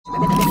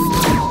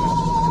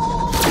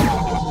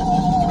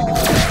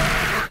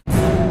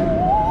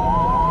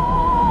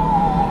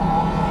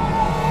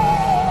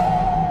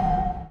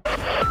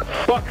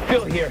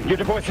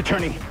voice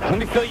attorney. Let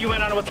me fill you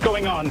in on what's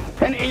going on.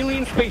 An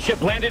alien spaceship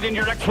landed in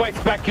your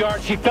ex-wife's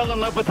backyard. She fell in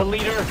love with the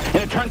leader, and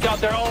it turns out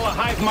they're all a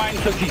hive mind,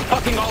 so she's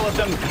fucking all of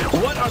them.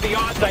 What are the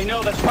odds? I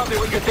know that's probably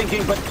what you're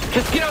thinking, but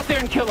just get out there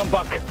and kill them,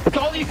 Buck. It's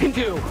all you can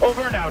do.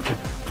 Over and out.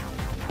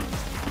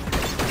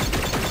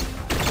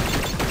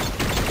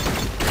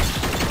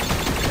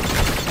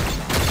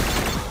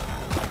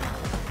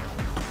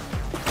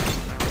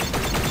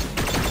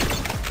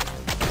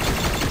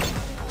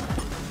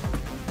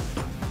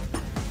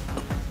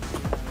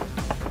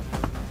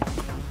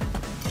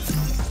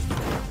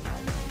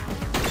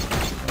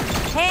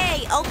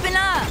 Hey, open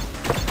up!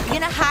 You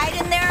gonna hide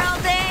in there all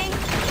day?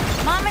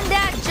 Mom and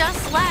Dad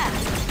just left.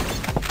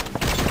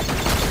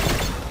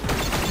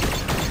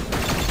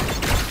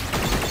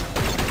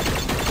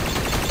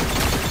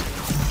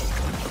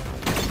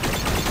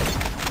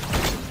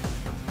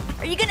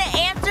 Are you gonna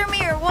answer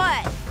me or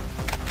what?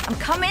 I'm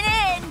coming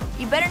in.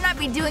 You better not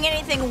be doing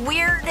anything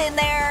weird in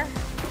there.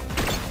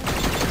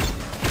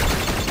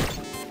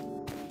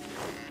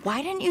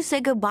 Why didn't you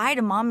say goodbye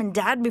to Mom and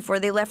Dad before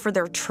they left for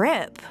their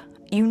trip?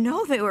 You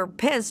know they were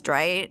pissed,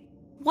 right?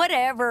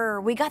 Whatever,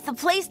 we got the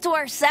place to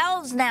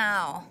ourselves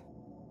now.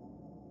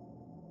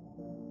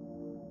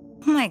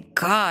 Oh my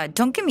God,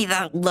 don't give me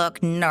that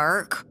look,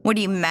 narc. What, are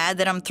you mad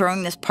that I'm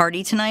throwing this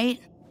party tonight?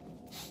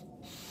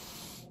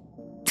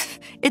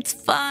 It's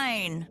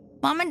fine.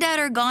 Mom and Dad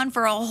are gone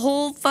for a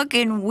whole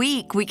fucking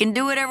week. We can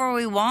do whatever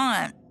we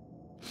want.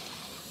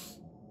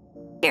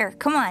 Here,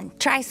 come on,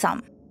 try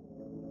some.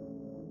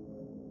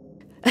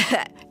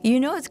 You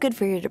know it's good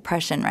for your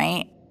depression,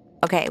 right?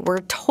 Okay, we're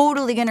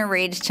totally gonna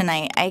rage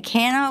tonight. I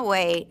cannot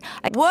wait.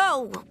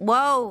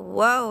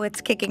 Whoa,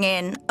 it's kicking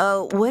in.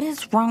 Oh, what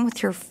is wrong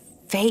with your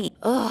face?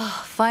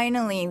 Ugh,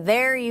 finally,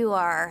 there you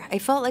are. I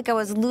felt like I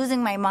was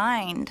losing my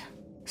mind.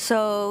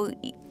 So,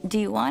 do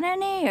you want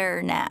any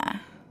or nah?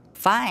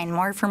 Fine,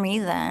 more for me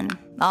then.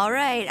 All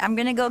right, I'm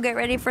gonna go get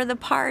ready for the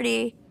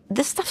party.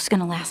 This stuff's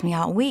gonna last me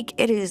all week.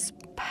 It is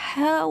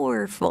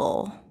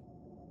powerful.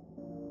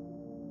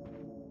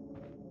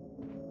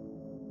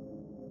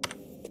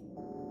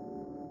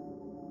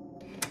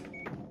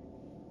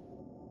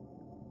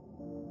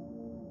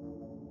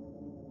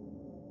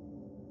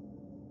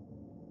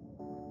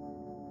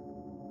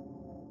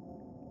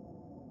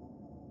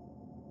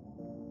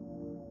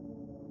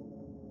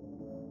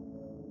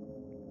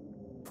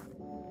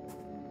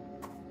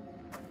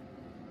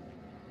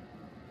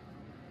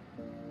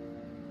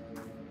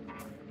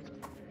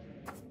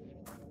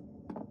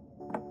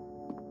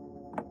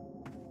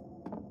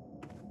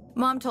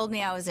 Mom told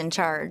me I was in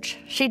charge.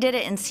 She did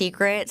it in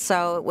secret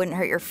so it wouldn't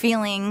hurt your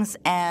feelings,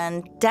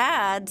 and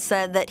Dad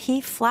said that he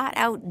flat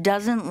out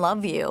doesn't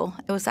love you.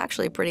 It was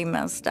actually pretty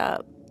messed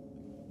up.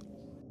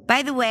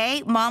 By the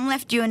way, Mom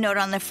left you a note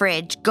on the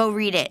fridge. Go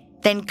read it.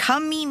 Then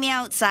come meet me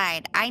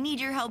outside. I need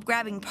your help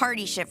grabbing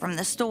party shit from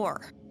the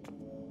store.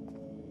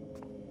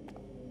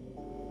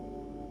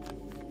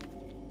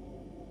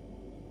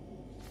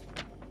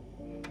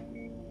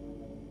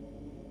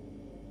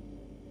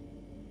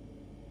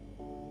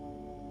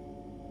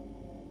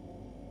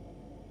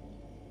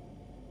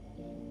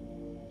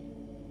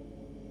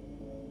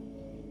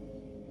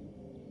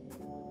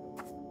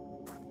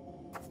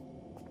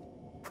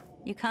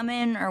 You come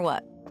in or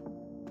what?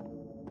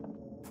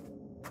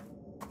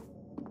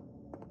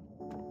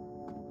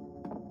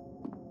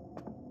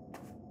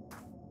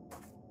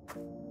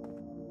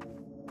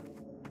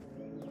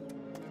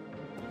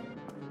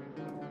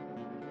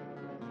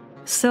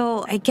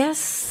 So, I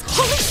guess...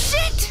 Holy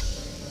shit!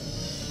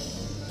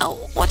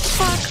 Oh, what the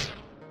fuck?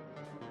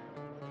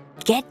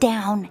 Get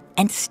down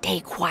and stay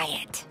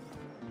quiet.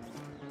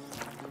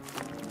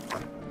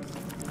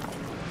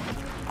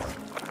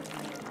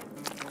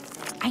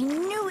 I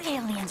knew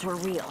aliens were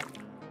real.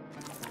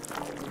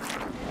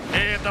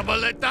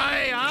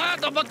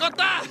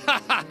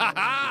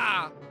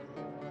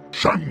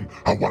 Shan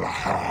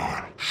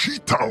awalaha,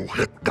 shitao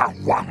het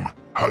gawang,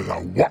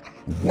 halawa,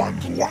 wan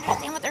Can you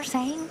understand what they're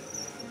saying?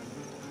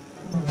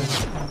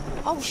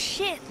 Oh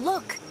shit,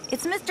 look,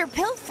 it's Mr.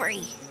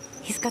 Pilfrey.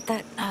 He's got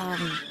that,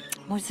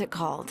 what's it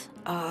called?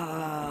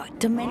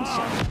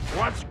 Dementia.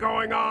 What's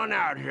going on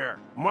out here?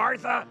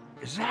 Martha?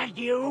 Is that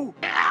you?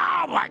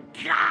 Oh my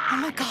God! Oh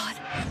my God.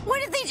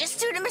 What did they just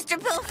do to Mr.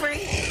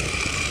 Pilfrey?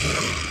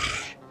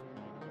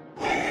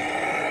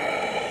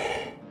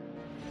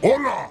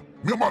 Hola,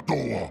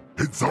 Yamatoa,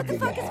 it's What the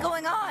fuck is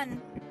going on?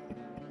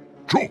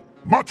 Cho,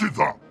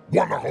 Machiza,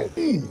 Wanaho,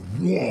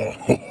 Whoa,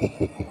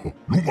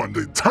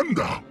 Lumande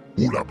Tanda,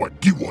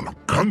 Ulabagiwana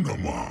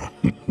Kandama.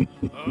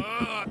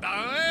 Oh,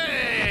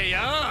 dai,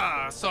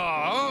 ja, so,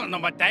 no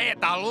matei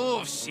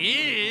talu,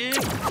 si.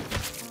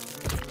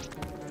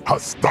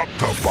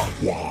 Hastata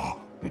Bawa.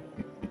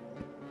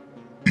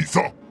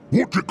 Isa,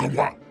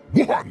 Wotikawa,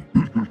 Wuhan.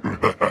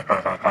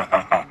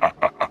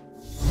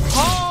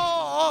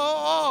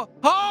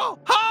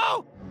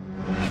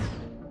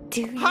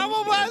 How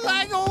am I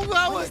like all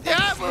that was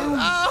happening?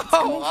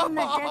 Oh,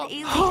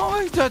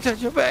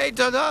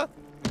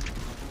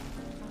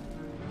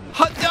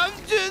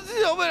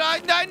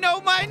 I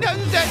know my Did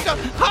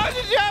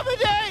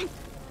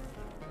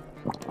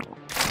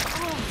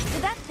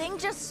that thing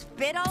just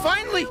spit all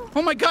Finally! over you?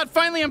 Oh my god,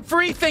 finally I'm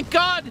free, thank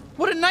God!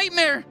 What a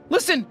nightmare!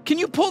 Listen, can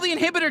you pull the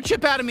inhibitor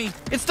chip out of me?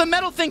 It's the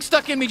metal thing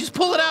stuck in me, just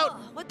pull it out!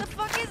 What the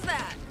fuck is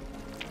that?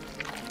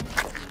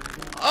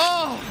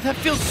 Oh, that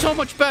feels so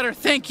much better,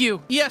 thank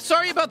you. Yeah,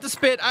 sorry about the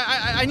spit.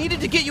 I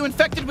needed to get you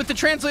infected with the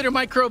translator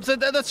microbes.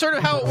 That's sort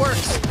of how it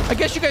works. I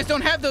guess you guys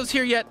don't have those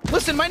here yet.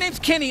 Listen, my name's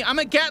Kenny. I'm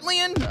a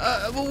Gatlian.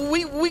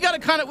 We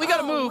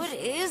gotta move. What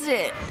is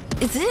it?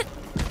 Is it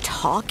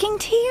talking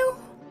to you?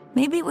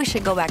 Maybe we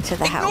should go back to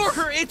the house. Ignore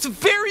her. It's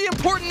very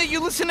important that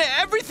you listen to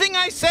everything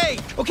I say.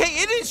 Okay,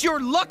 it is your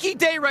lucky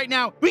day right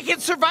now. We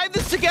can survive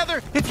this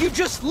together if you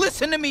just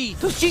listen to me.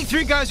 Those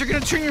G3 guys are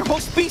gonna turn your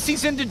whole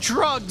species into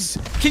drugs.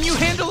 Can you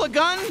handle a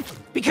gun?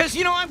 Because,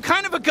 you know, I'm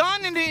kind of a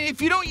gun, and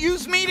if you don't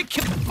use me to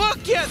kill...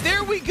 Fuck yeah,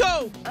 there we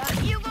go.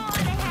 You go on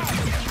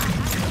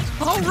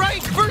ahead. All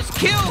right, first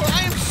kill.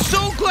 I am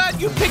so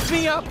glad you picked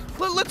me up.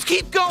 Let's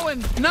keep going.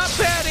 Not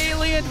bad,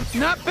 alien.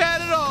 Not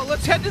bad at all.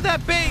 Let's head to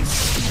that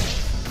base.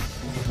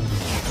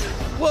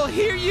 Well,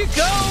 here you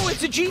go.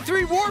 It's a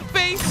G3 warp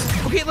base.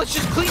 Okay, let's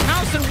just clean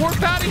house and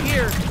warp out of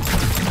here.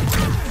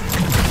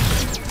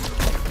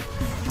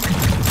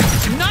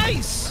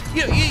 Nice.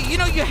 You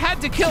know, you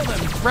had to kill them,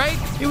 right?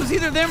 It was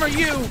either them or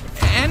you,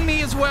 and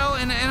me as well,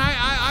 and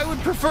I would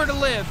prefer to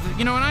live.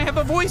 You know, and I have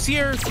a voice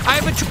here. I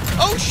have a...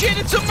 Oh, shit,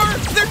 it's a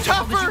Murph. They're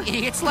tougher. You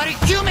idiots let a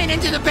human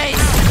into the base!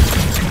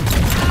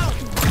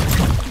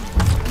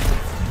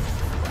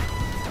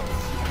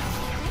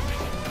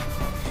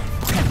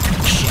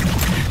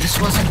 This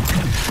wasn't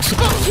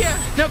supposed Oh, yeah!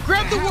 Now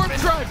grab the warp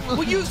drive!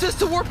 We'll use this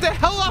to warp the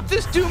hell off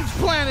this doomed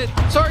planet!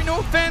 Sorry, no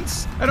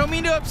offense. I don't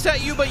mean to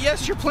upset you, but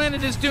yes, your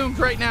planet is doomed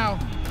right now.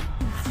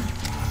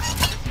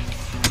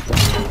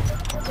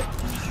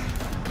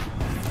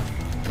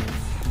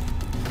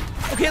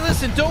 Okay,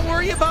 listen, don't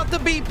worry about the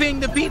beeping.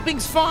 The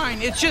beeping's fine.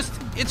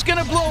 It's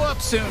gonna blow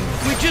up soon.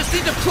 We just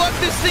need to plug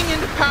this thing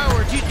into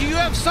power. Do you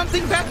have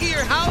something back at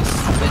your house?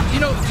 You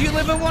know, do you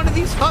live in one of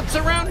these huts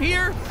around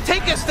here?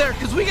 Take us there,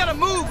 because we gotta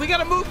move. We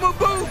gotta move.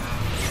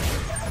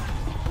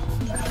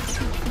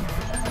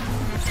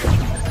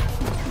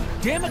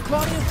 Damn it,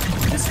 Claudia.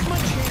 This is my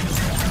chance.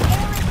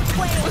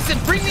 Listen,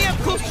 bring me up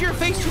close to your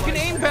face so you can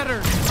aim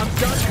better. I'm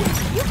done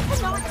with You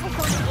cannot take on the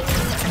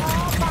aliens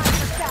all by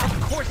yourself.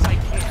 Of course I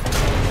can.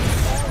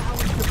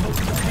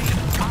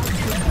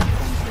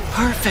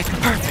 Perfect.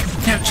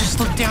 Now just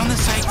look down the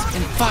sights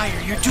and fire.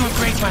 You're doing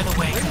great, by the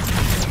way.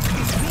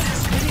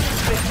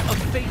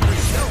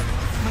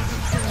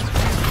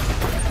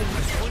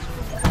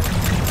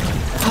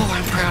 Oh,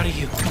 I'm proud of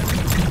you.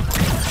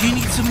 Do you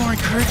need some more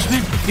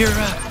encouragement?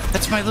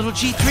 That's my little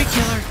G3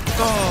 killer.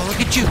 Oh, look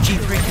at you,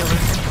 G3 killer.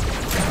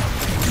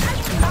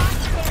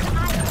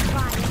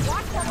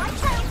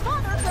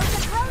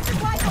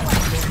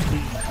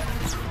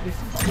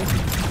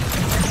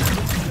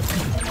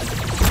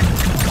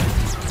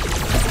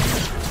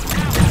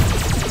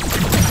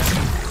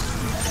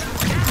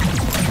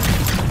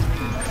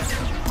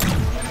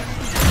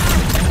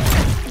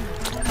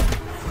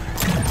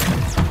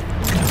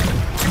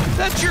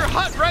 That's your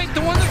hut, right?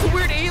 The one that the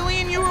weird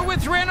alien you were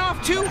with ran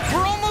off to?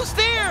 We're almost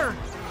there!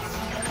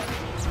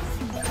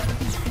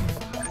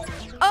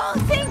 Oh,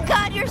 thank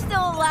God you're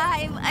still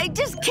alive. I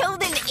just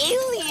killed an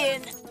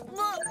alien.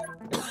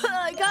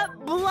 I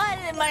got blood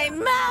in my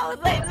mouth.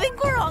 I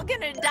think we're all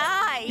gonna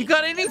die. You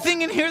got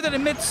anything in here that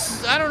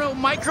emits, I don't know,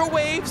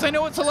 microwaves? I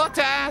know it's a lot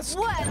to ask.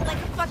 What, like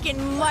a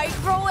fucking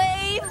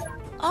microwave?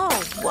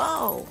 Oh,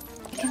 whoa.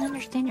 I can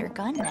understand your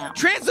gun now.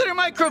 Translator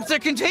microbes, they're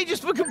contagious,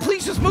 but can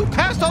please just move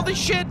past all this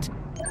shit?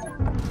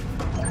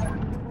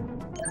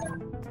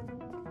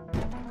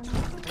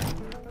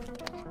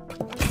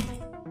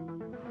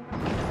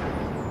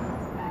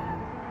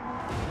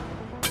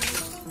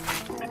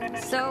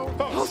 So,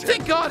 Oh,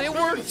 thank God, it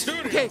worked.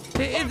 Okay,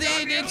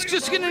 it's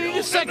just gonna need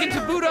a second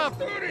to boot up.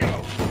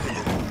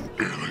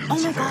 oh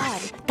my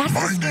God, that's the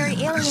My scary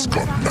name alien is we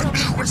saw from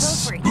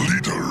Gargantuous, the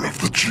leader of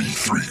the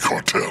G3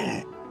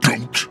 cartel.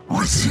 Don't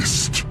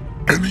resist.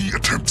 Any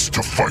attempts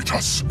to fight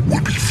us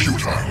would be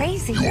futile.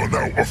 crazy. You are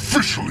now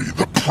officially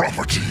the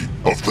property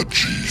of the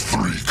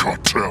G3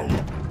 cartel.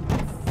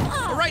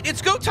 All right,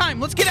 it's go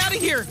time. Let's get out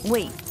of here.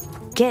 Wait,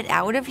 get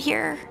out of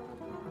here?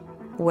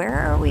 Where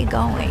are we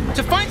going?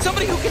 To find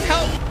somebody who can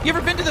help. You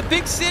ever been to the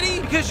big city?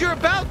 Because you're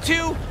about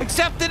to,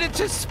 except that it's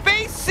a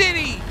space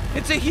city.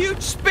 It's a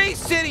huge space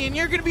city, and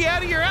you're gonna be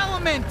out of your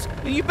element.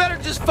 And you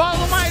better just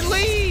follow my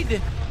lead.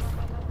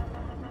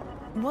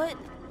 What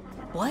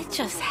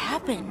just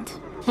happened?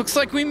 Looks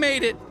like we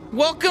made it.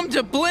 Welcome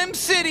to Blim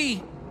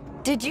City.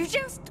 Did you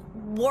just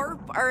warp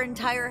our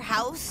entire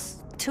house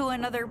to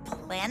another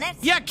planet?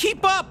 Yeah,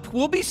 keep up.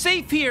 We'll be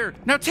safe here.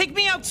 Now take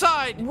me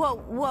outside.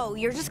 Whoa,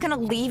 you're just gonna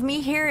leave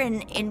me here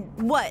in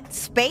what,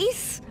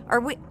 space?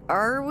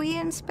 Are we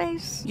in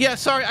space? Yeah,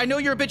 sorry, I know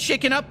you're a bit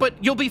shaken up, but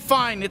you'll be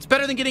fine. It's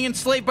better than getting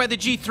enslaved by the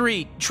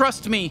G3.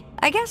 Trust me.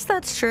 I guess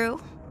that's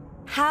true.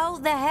 How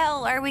the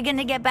hell are we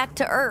gonna get back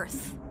to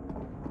Earth?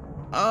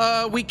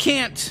 We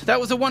can't. That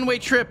was a one-way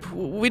trip.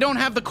 We don't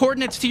have the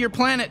coordinates to your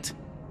planet.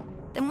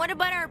 Then what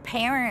about our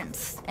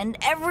parents and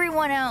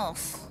everyone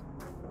else?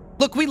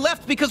 Look, we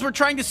left because we're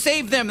trying to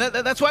save them.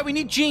 That's why we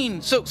need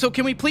Gene. So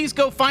can we please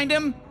go find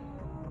him?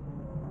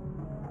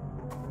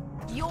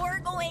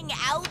 You're going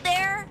out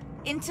there?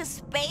 Into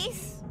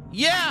space?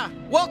 Yeah!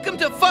 Welcome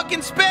to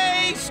fucking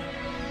space!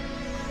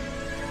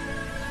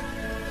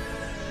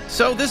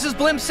 So this is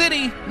Blim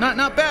City.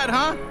 Not bad,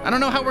 huh? I don't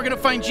know how we're gonna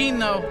find Gene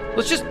though.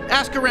 Let's just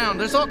ask around.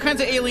 There's all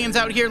kinds of aliens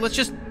out here. Let's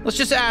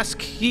just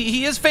ask.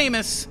 He is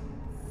famous.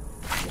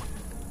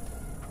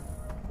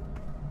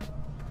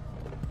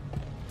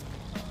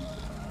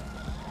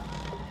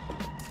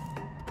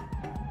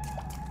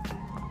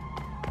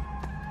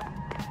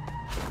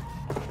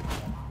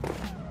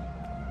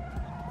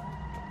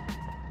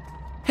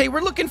 Hey,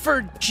 we're looking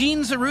for Gene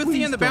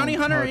Zaruthian, the bounty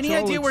hunter. Any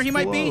idea where he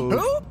might be?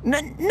 Who?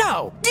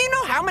 No. Do you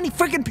know how many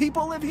freaking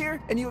people live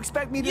here? And you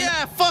expect me to...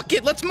 Yeah, fuck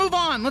it. Let's move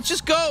on. Let's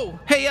just go.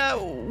 Hey,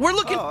 we're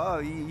looking... Oh,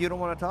 you don't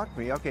want to talk to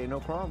me? Okay,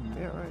 no problem.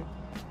 Yeah, right.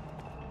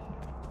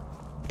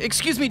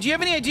 Excuse me, do you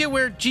have any idea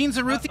where Gene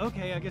Zaruthian...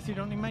 Okay, I guess you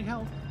don't need my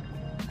help.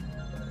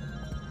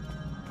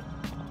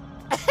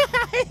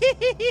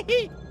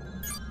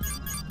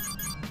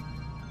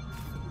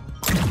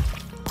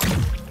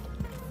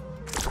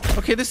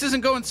 Okay, this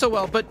isn't going so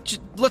well, but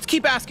let's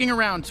keep asking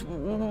around.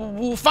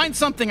 We'll find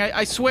something,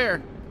 I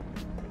swear.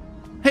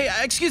 Hey,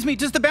 excuse me,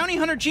 does the bounty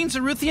hunter Gene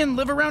Zaruthian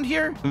live around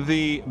here?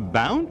 The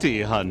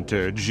bounty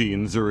hunter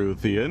Gene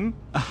Zaruthian?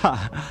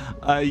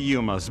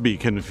 You must be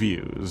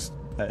confused.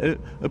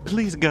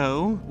 Please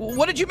go.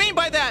 What did you mean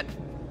by that?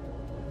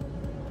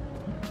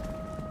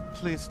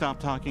 Please stop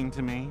talking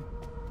to me.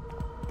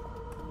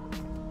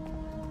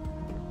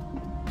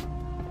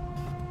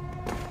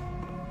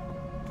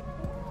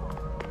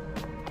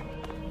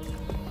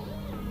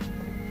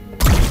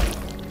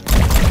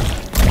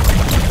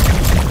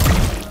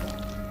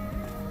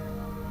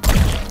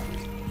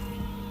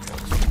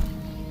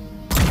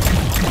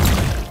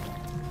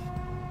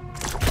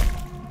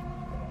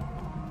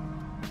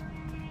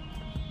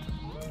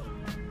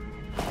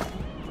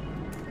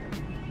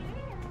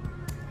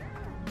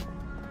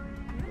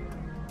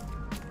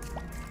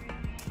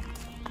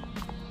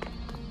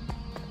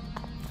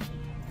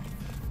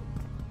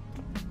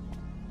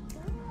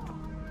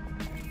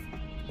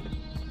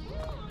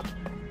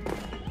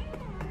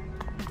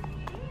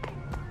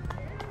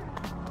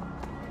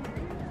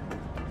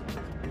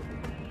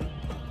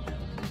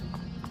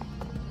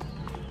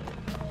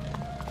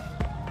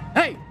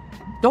 Hey!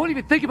 Don't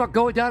even think about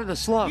going down to the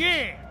slum.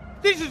 Yeah!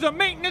 This is a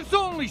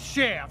maintenance-only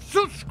shaft,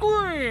 so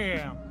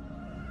scram!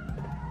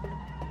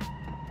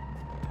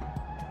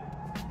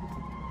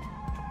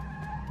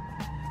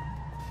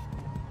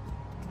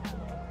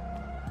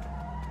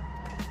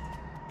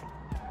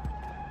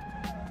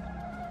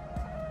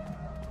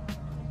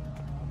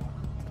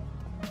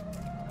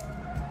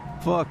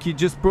 Fuck, you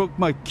just broke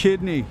my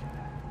kidney.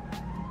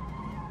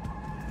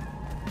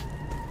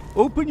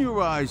 Open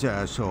your eyes,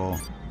 asshole.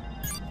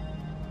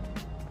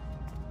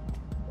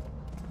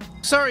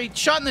 Sorry,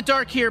 shot in the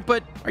dark here,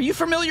 but are you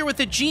familiar with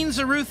the Gene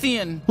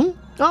Zaruthian?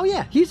 Oh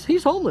yeah,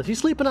 he's homeless. He's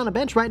sleeping on a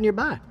bench right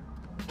nearby.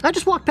 I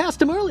just walked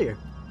past him earlier.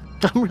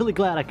 I'm really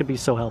glad I could be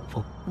so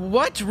helpful.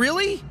 What,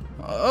 really?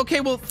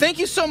 Okay, well, thank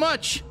you so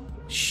much.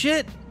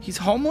 Shit, he's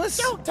homeless?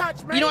 Don't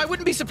touch me! You know, I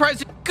wouldn't be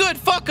surprised. Good,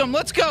 fuck him,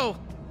 let's go.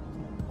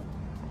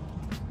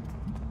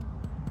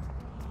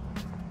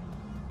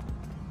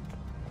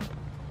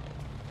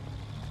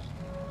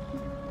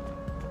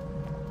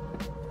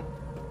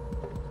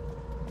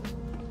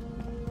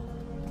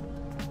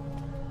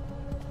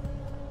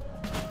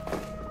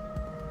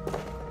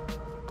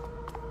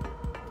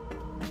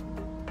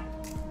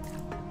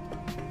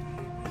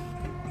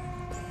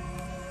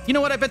 You know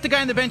what? I bet the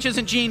guy on the bench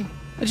isn't Gene.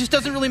 It just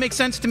doesn't really make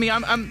sense to me.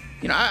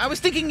 I was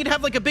thinking you'd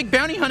have like a big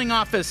bounty hunting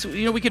office,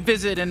 we could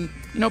visit, and,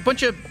 a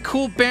bunch of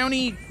cool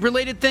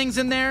bounty-related things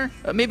in there.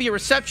 Maybe a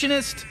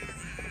receptionist.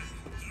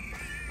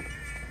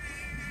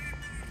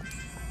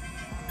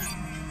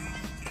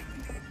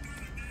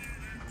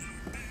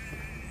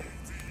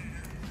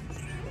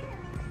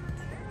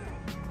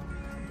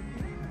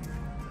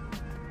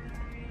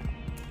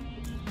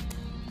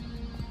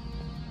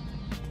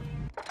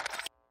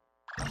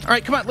 All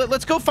right, come on,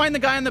 let's go find the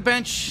guy on the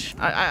bench.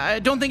 I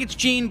don't think it's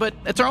Gene, but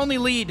it's our only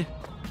lead.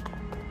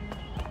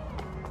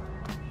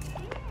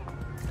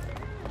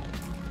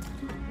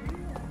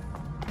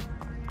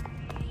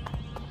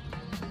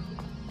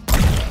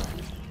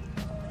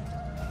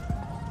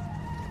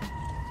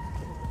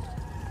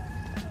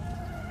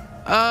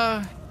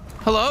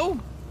 Hello?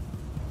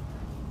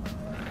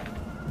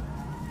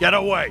 Get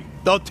away.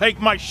 Don't take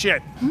my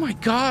shit. Oh my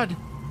God.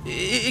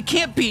 It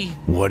can't be.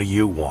 What do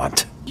you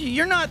want?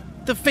 You're not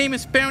the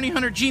famous bounty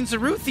hunter Gene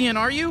Zaruthian,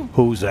 are you?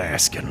 Who's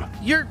asking?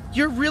 You're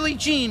really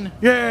Gene.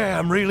 Yeah,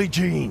 I'm really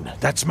Gene.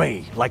 That's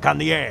me, like on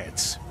the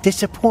ads.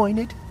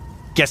 Disappointed?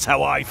 Guess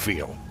how I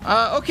feel.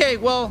 Okay,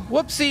 well,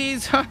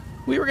 whoopsies.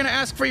 We were gonna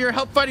ask for your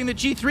help fighting the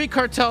G3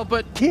 cartel,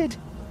 but... Kid,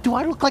 Do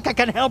I look like I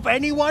can help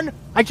anyone?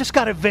 I just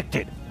got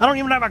evicted. I don't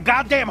even have a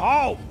goddamn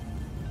home.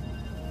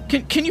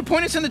 Can you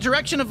point us in the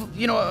direction of,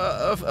 you know,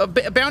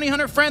 a bounty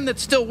hunter friend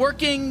that's still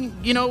working,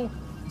 you know,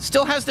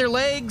 still has their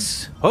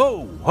legs?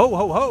 Ho, ho,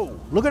 ho, ho.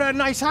 Look at that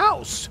nice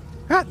house.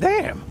 God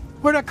damn.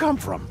 Where'd that come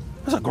from?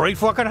 That's a great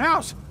fucking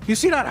house. You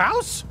see that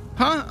house?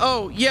 Huh?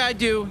 Oh, yeah, I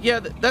do. Yeah,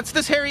 that's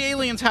this hairy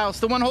alien's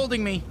house, the one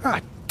holding me.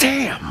 God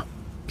damn.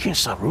 Can't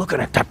stop looking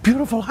at that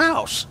beautiful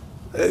house.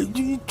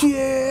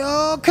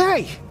 Yeah,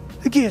 okay.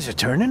 The gears are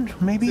turning.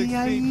 Maybe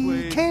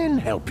I can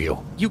help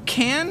you. You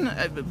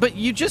can? But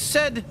you just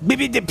said...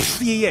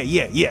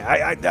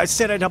 Yeah. I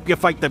said I'd help you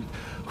fight the...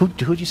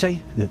 Who'd you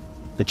say?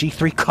 The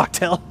G3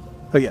 cartel?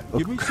 Oh, yeah.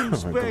 Give me some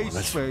space,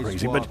 that's Space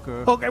crazy,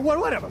 Walker. but... Okay,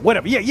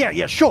 whatever.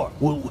 Yeah, sure.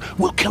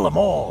 We'll kill them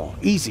all.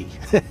 Easy.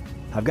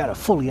 I've got a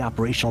fully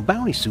operational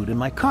bounty suit in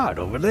my cart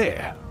over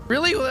there.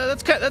 Really? Well,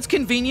 that's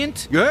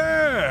convenient.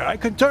 Yeah, I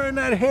can turn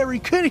that hairy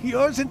kid of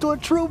yours into a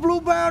true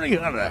blue bounty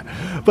hunter.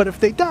 But if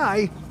they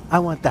die, I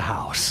want the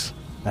house.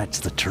 That's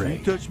the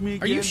trade.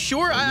 Are you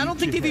sure? I don't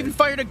think they've even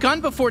fired a gun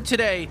before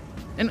today.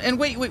 And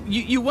wait,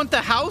 you want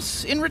the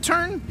house in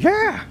return?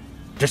 Yeah.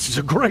 This is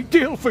a great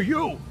deal for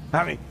you.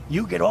 I mean,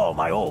 you get all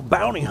my old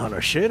bounty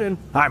hunter shit, and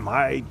I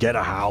might get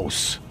a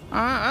house.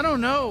 I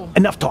don't know.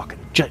 Enough talking.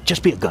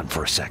 Just be a gun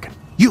for a second.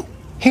 You,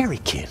 hairy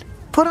kid,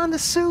 put on the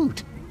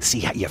suit. See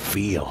how you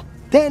feel.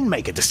 Then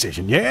make a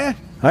decision, yeah?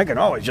 I can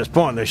always just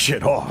pawn this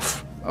shit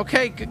off.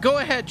 Okay, go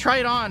ahead. Try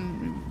it on.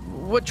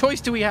 What choice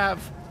do we have?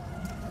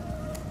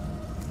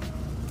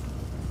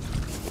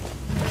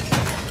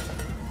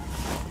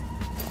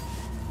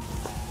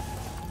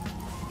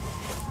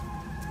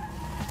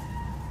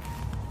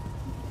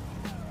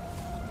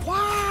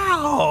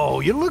 Wow,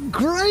 you look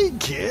great,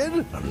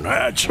 kid. A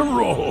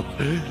natural.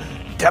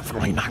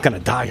 Definitely not gonna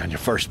die on your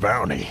first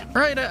bounty.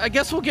 All right, I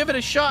guess we'll give it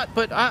a shot,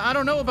 but I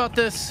don't know about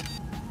this.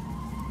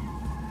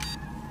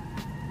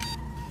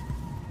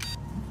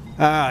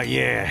 Ah,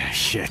 yeah,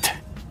 shit.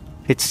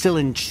 It's still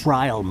in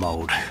trial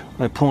mode.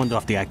 I pawned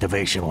off the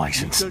activation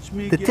license.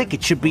 The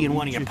ticket should be in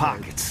one of your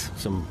pockets.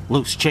 Some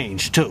loose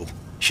change, too.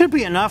 Should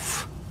be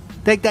enough.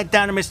 Take that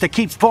down to Mr.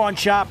 Keep's pawn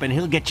shop and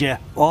he'll get you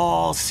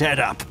all set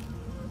up.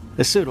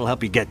 The suit will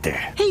help you get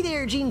there. Hey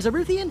there, Gene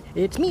Zaruthian.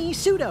 It's me,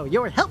 Pseudo,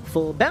 your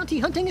helpful bounty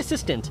hunting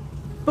assistant.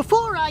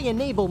 Before I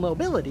enable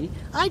mobility,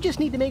 I just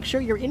need to make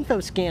sure your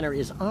info scanner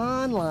is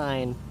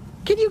online.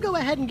 Can you go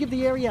ahead and give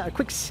the area a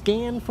quick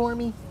scan for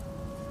me?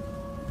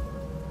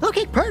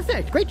 Okay,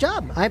 perfect. Great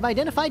job. I've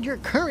identified your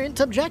current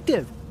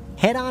objective.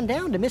 Head on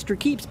down to Mr.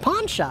 Keep's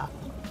pawn shop.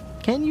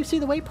 Can you see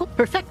the waypoint?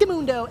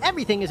 Perfectamundo.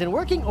 Everything is in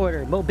working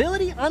order.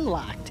 Mobility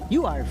unlocked.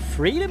 You are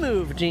free to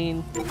move,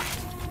 Gene.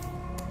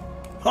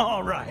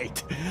 All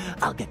right.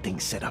 I'll get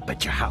things set up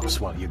at your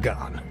house while you're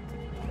gone.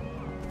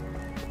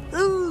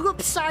 Ooh,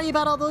 oops, sorry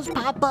about all those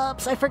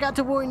pop-ups. I forgot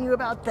to warn you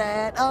about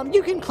that.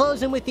 You can close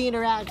them with the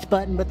interact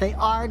button, but they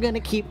are going to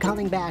keep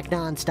coming back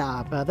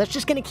nonstop. That's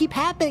just going to keep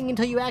happening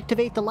until you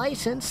activate the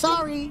license.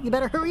 Sorry, you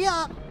better hurry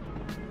up.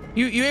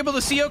 You able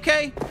to see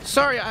okay?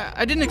 Sorry,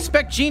 I didn't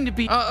expect Gene to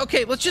be...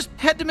 okay, let's just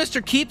head to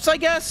Mr. Keep's, I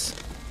guess.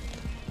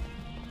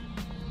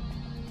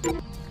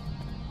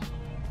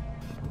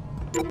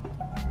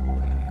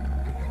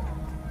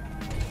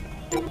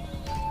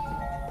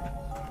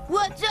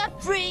 What's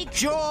up, freak?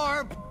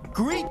 Jorb!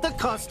 Greet the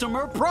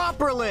customer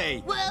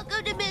properly!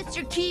 Welcome to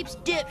Mr. Keep's,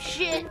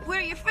 dipshit.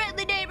 We're your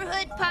friendly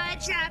neighborhood pawn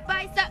shop.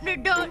 Buy something or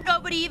don't,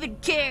 nobody even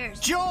cares.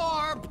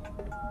 Jorb!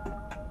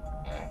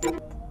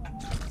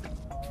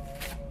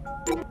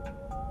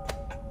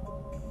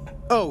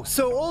 Oh,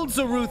 so old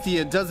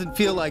Zaruthian doesn't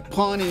feel like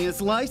pawning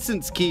his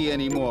license key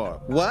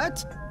anymore.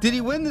 What? Did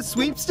he win the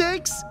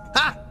sweepstakes?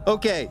 Ha!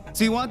 Okay,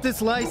 so you want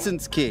this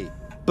license key.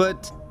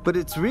 But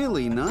it's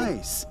really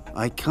nice.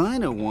 I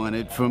kinda want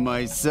it for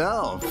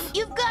myself.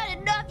 You've got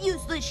enough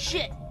useless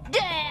shit,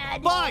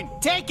 Dad! Fine,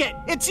 take it!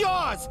 It's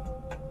yours!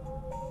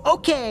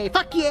 Okay,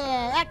 fuck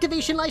yeah!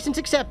 Activation license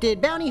accepted.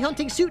 Bounty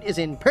hunting suit is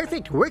in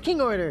perfect working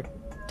order.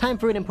 Time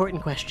for an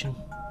important question.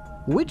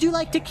 Would you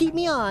like to keep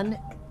me on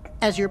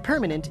as your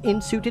permanent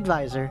in-suit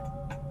advisor?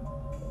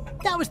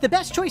 That was the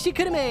best choice you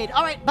could have made.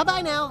 All right,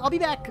 bye-bye now. I'll be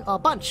back a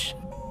bunch.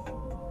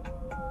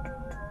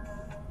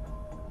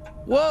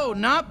 Whoa,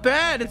 not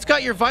bad. It's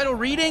got your vital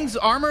readings,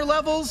 armor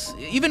levels,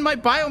 even my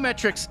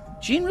biometrics.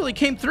 Gene really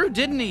came through,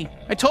 didn't he?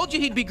 I told you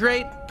he'd be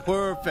great.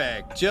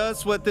 Perfect.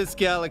 Just what this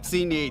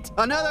galaxy needs.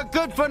 Another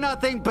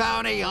good-for-nothing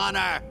bounty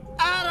hunter.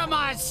 Out of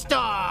my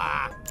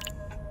store!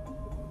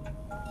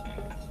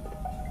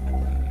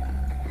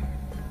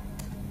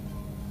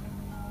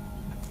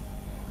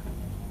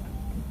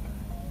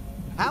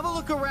 Have a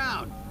look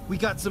around. We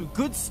got some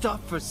good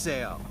stuff for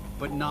sale.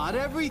 But not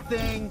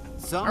everything.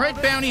 All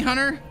right, bounty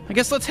hunter. I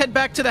guess let's head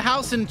back to the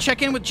house and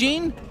check in with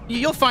Gene.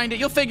 You'll find it.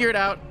 You'll figure it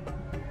out.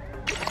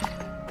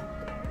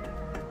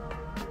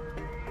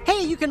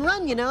 Hey, you can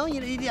run, you know.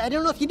 I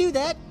don't know if you do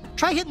that.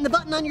 Try hitting the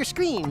button on your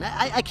screen.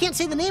 I can't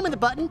say the name of the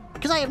button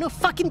because I have no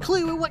fucking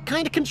clue what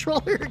kind of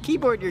controller or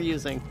keyboard you're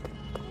using.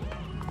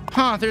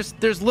 Huh,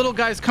 there's little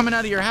guys coming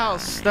out of your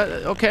house.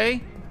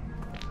 Okay.